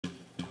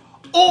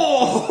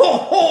Oh, ho,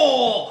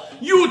 ho!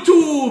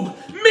 YouTube!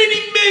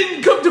 Many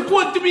men come to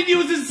Quantum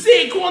Videos and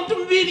say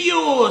Quantum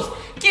Videos!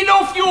 Get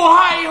off your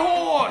high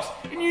horse!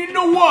 And you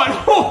know what?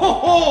 Ho, ho,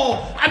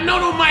 ho! I'm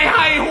not on my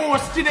high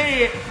horse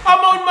today! I'm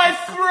on my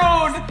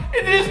throne!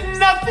 And there's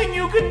nothing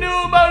you can do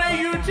about it,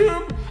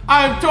 YouTube!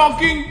 I'm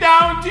talking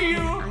down to you!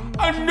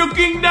 I'm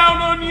looking down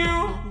on you!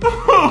 Ho,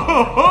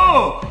 ho,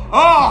 ho!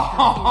 Oh,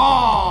 ho,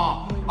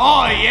 ho!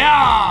 Oh,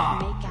 yeah!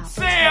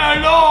 Say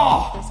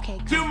hello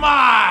to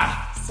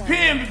my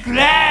pimp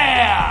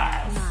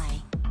glass!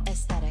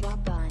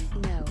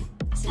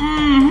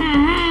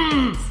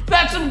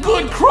 That's some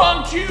good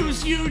crunch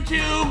juice,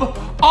 YouTube!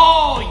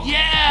 Oh,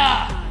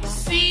 yeah!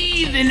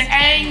 Seethe in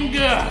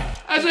anger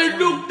as I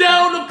look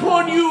down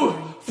upon you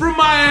from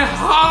my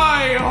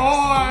high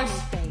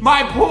horse,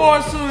 my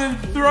porcelain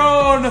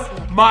throne,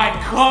 my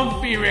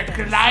comfy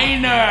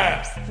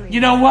recliner. You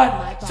know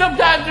what?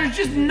 Sometimes there's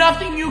just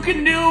nothing you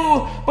can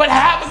do but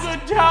have a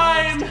good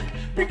time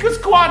because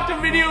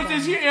Quantum Videos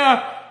is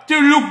here to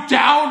look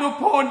down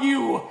upon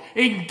you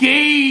and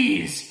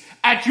gaze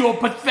at your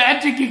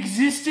pathetic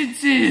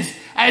existences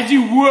as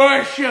you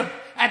worship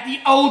at the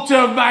altar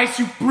of my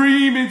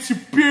supreme and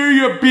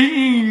superior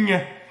being.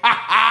 Ha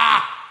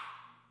ha!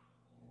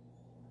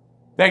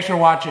 Thanks for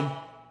watching.